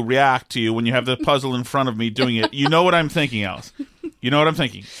unable to react to you when you have the puzzle in front of me doing it, you know what I'm thinking, Alice. You know what I'm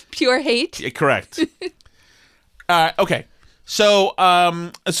thinking. Pure hate? Yeah, correct. Okay. So,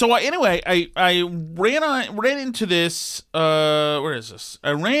 anyway, I ran into this. Where is this?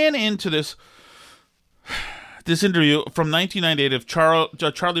 I ran into this interview from 1998 of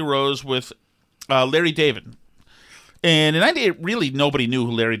Charlie Rose with Larry David. And in 98, really nobody knew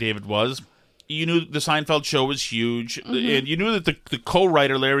who Larry David was. You knew the Seinfeld show was huge, and you knew that the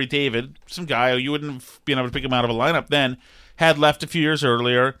co-writer, Larry David, some guy, you wouldn't have been able to pick him out of a lineup then, had left a few years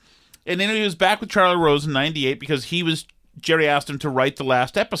earlier. And then he was back with Charlie Rose in 98 because Jerry asked him to write the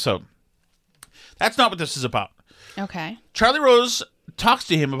last episode. That's not what this is about. Okay. Charlie Rose talks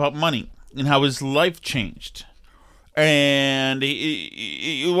to him about money and how his life changed. And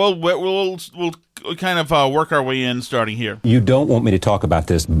we'll kind of work our way in starting here. You don't want me to talk about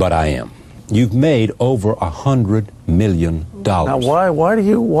this, but I am. You've made over $100 million. Now, why do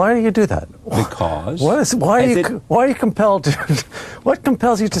you do that? Because why are you compelled to? What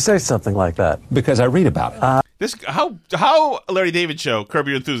compels you to say something like that? Because I read about it. How Larry David show Curb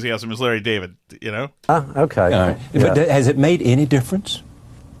Your Enthusiasm is Larry David, you know? Okay. Yeah. But has it made any difference?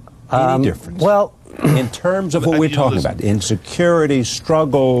 Any difference? Well, in terms of what we're talking about, insecurity,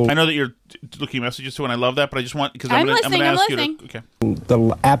 struggle. I know that you're looking at messages too, and I love that, but I just want because I'm going to ask you to. Okay.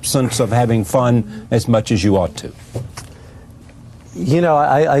 The absence of having fun as much as you ought to. You know,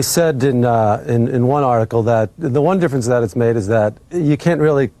 I said in one article that the one difference that it's made is that you can't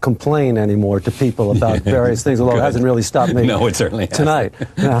really complain anymore to people about various things, although it hasn't really stopped me. No, it certainly tonight.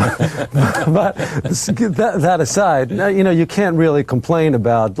 But that aside, you know, you can't really complain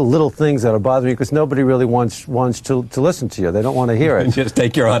about the little things that are bothering you because nobody really wants to listen to you. They don't want to hear it. Just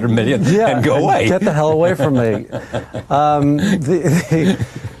take your $100 million and go away. Get the hell away from me.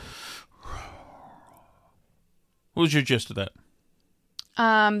 What was your gist of that?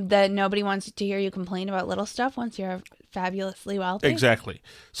 That nobody wants to hear you complain about little stuff once you're fabulously wealthy. Exactly.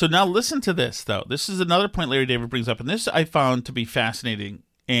 So now listen to this, though. This is another point Larry David brings up, and this I found to be fascinating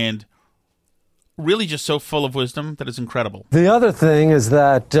and really just so full of wisdom that it's incredible. The other thing is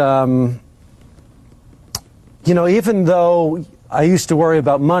that, you know, even though I used to worry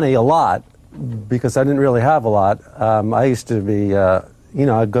about money a lot because I didn't really have a lot, I used to be, you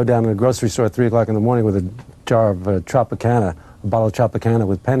know, I'd go down to the grocery store at 3 o'clock in the morning with a jar of Tropicana, a bottle of Tropicana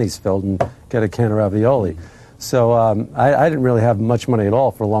with pennies filled, and get a can of ravioli. So I didn't really have much money at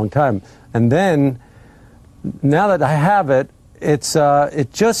all for a long time. And then, now that I have it,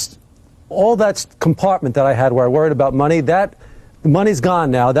 it just, all that compartment that I had where I worried about money, the money's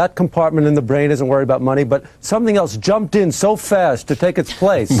gone now. That compartment in the brain isn't worried about money, but something else jumped in so fast to take its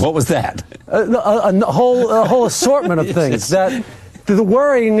place. What was that? A whole assortment of things that... The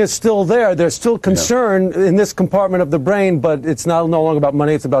worrying is still there. There's still concern in this compartment of the brain, but it's no longer about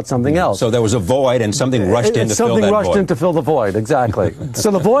money. It's about something else. So there was a void, and something rushed in to fill that void. Something rushed in to fill the void, exactly. So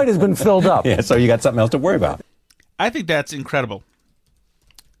the void has been filled up. Yeah, so you got something else to worry about. I think that's incredible.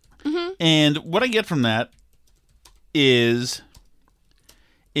 Mm-hmm. And what I get from that is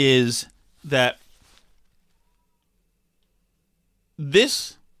that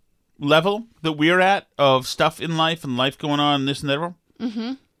this level that we're at of stuff in life and life going on and this and that,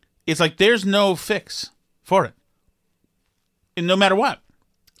 it's like there's no fix for it, and no matter what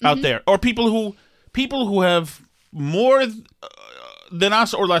out there, or people who have more than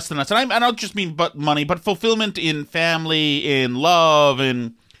us or less than us, and I don't just mean but money, but fulfillment in family, in love,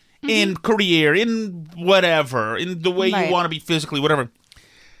 in career, in whatever, in the way you want to be physically, whatever.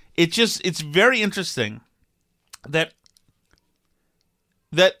 It's very interesting that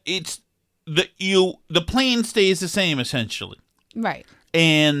it's the plane stays the same essentially, right?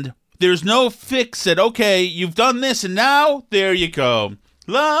 And there's no fix that okay, you've done this and now there you go,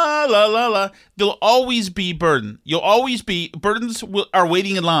 La, la, la, la. There'll always be burden. You'll always be, burdens are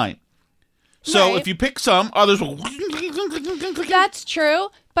waiting in line. So if you pick some, others will. That's true.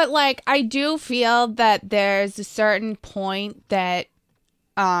 But, like, I do feel that there's a certain point that,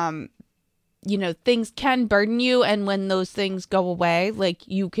 you know, things can burden you. And when those things go away, like,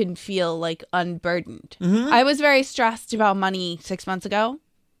 you can feel, like, unburdened. Mm-hmm. I was very stressed about money 6 months ago.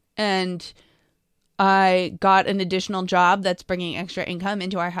 And I got an additional job that's bringing extra income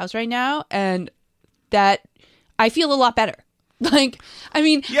into our house right now. And that I feel a lot better. Like, I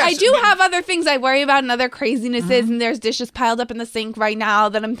mean, I do have other things I worry about and other crazinesses, and there's dishes piled up in the sink right now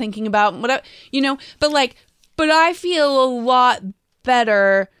that I'm thinking about, whatever, you know, but I feel a lot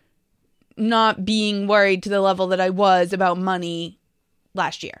better not being worried to the level that I was about money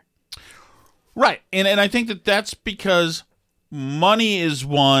last year. Right. And I think that's because money is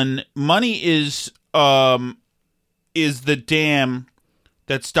the dam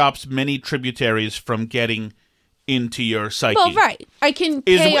that stops many tributaries from getting into your psyche. Well, right. I can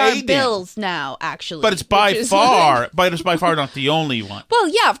pay our bills now, actually. But it's by far not the only one. Well,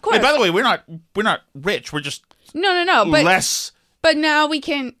 yeah, of course. And by the way, we're not rich. We're just no, but less. But now we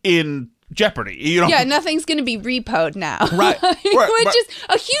can in jeopardy. You know? Yeah, nothing's going to be repoed now. Right. Which is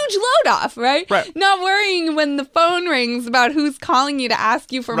a huge load off, right? Right. Not worrying when the phone rings about who's calling you to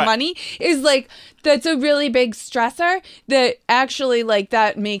ask you for money is like, that's a really big stressor that actually, like,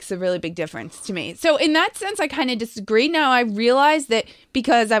 that makes a really big difference to me. So in that sense, I kind of disagree. Now I realize that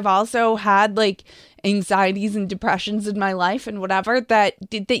because I've also had, like, anxieties and depressions in my life and whatever, that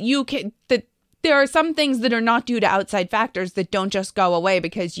there are some things that are not due to outside factors that don't just go away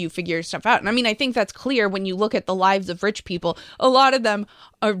because you figure stuff out. And I mean, I think that's clear when you look at the lives of rich people. A lot of them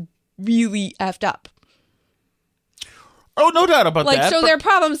are really effed up. Oh, no doubt about that. Like, so their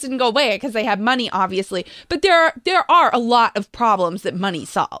problems didn't go away because they have money, obviously. But there are a lot of problems that money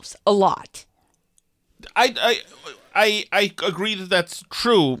solves. A lot. I agree that that's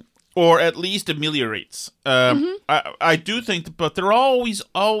true, or at least ameliorates. I do think, but there are always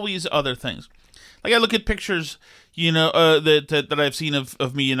other things. Like, I look at pictures, you know, that I've seen of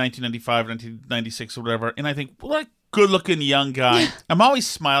me in 1995, 1996, or whatever, and I think, what a good-looking young guy. I'm always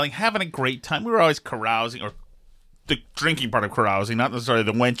smiling, having a great time. We were always carousing, or the drinking part of carousing, not necessarily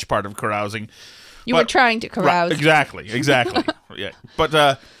the wench part of carousing. You were trying to carouse. Right, exactly. Yeah, but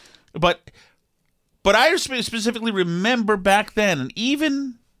I specifically remember back then, and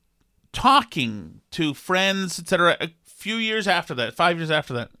even talking to friends, etc., a few years after that, 5 years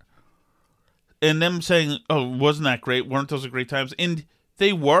after that, and them saying, "Oh, wasn't that great? Weren't those great times?" And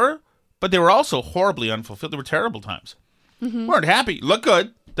they were, but they were also horribly unfulfilled. They were terrible times. Weren't happy. Look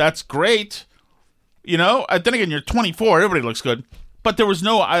good. That's great. You know. Then again, you're 24. Everybody looks good. But there was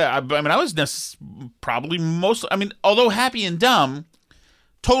no. I mean, I was probably most. I mean, although happy and dumb,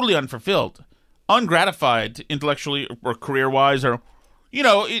 totally unfulfilled, ungratified intellectually or career-wise, or, you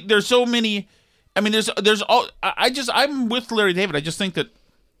know, there's so many. I mean, there's all. I'm with Larry David. I just think that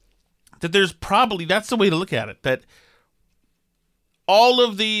there's probably, that's the way to look at it, that all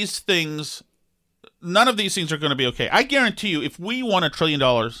of these things, none of these things are going to be okay. I guarantee you, if we won $1 trillion,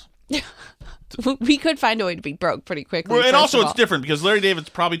 we could find a way to be broke pretty quickly. Well, and also it's different because Larry David's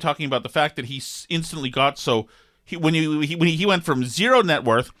probably talking about the fact that he instantly got when he went from zero net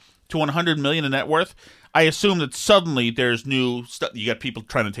worth to 100 million in net worth. I assume that suddenly there's new stuff. You got people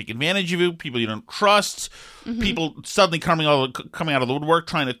trying to take advantage of you, people you don't trust, people suddenly coming out of the woodwork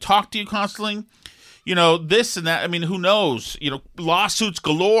trying to talk to you constantly. You know, this and that. I mean, who knows? You know, lawsuits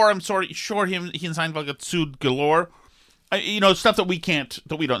galore. I'm sure he and Seinfeld got sued galore. You know, stuff that we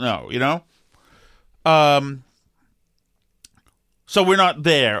don't know. You know, so we're not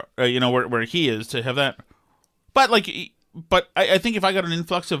there. You know, where he is to have that. But I think if I got an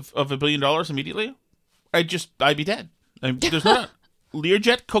influx of $1 billion immediately, I'd be dead. There's no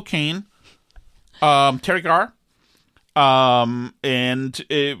Learjet, cocaine, Terry Garr, and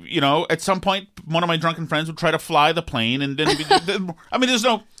you know, at some point, one of my drunken friends would try to fly the plane, and then I mean,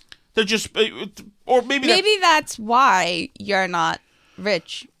 they're just, or maybe that's why you're not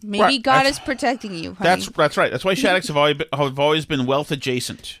rich. Maybe right. God is protecting you, honey. That's right. That's why Shaddix have always been wealth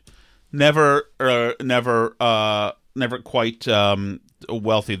adjacent, never quite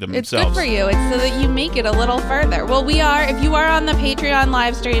wealthy themselves. It's good for you. It's so that you make it a little further. Well, if you are on the Patreon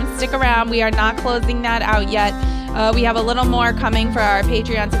live stream, stick around. We are not closing that out yet. We have a little more coming for our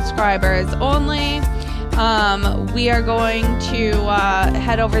Patreon subscribers only. We are going to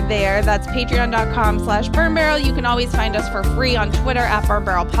head over there. That's patreon.com/burnbarrel. You can always find us for free on Twitter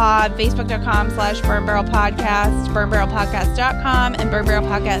 @burnbarrelpod, facebook.com/burnbarrelpodcast, burnbarrelpodcast.com, and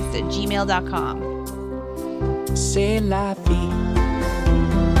burnbarrelpodcast@gmail.com. C'est la vie.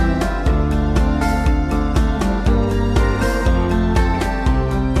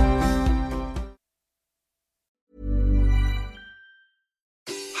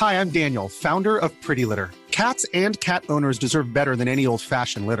 Hi, I'm Daniel, founder of Pretty Litter. Cats and cat owners deserve better than any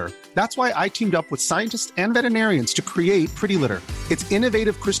old-fashioned litter. That's why I teamed up with scientists and veterinarians to create Pretty Litter. Its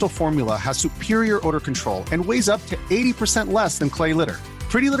innovative crystal formula has superior odor control and weighs up to 80% less than clay litter.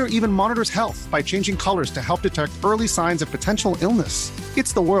 Pretty Litter even monitors health by changing colors to help detect early signs of potential illness.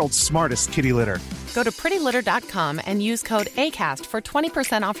 It's the world's smartest kitty litter. Go to prettylitter.com and use code ACAST for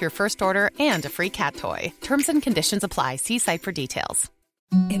 20% off your first order and a free cat toy. Terms and conditions apply. See site for details.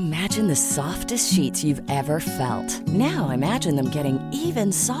 Imagine the softest sheets you've ever felt. Now imagine them getting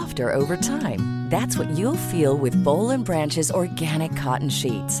even softer over time. That's what you'll feel with Boll & Branch's organic cotton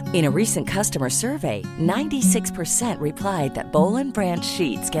sheets. In a recent customer survey, 96% replied that Boll & Branch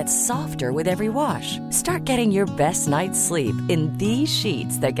sheets get softer with every wash. Start getting your best night's sleep in these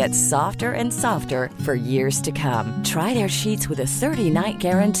sheets that get softer and softer for years to come. Try their sheets with a 30-night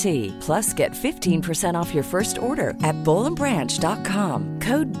guarantee. Plus, get 15% off your first order at bollandbranch.com.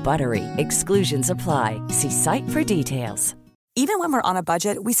 Code BUTTERY. Exclusions apply. See site for details. Even when we're on a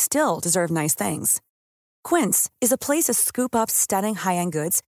budget, we still deserve nice things. Quince is a place to scoop up stunning high-end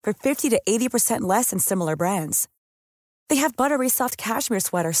goods for 50 to 80% less than similar brands. They have buttery soft cashmere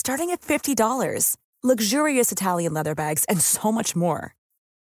sweaters starting at $50, luxurious Italian leather bags, and so much more.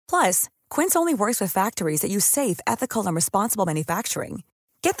 Plus, Quince only works with factories that use safe, ethical, and responsible manufacturing.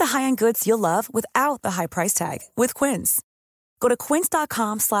 Get the high-end goods you'll love without the high price tag with Quince. Go to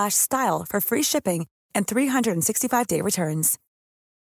quince.com/style for free shipping and 365-day returns.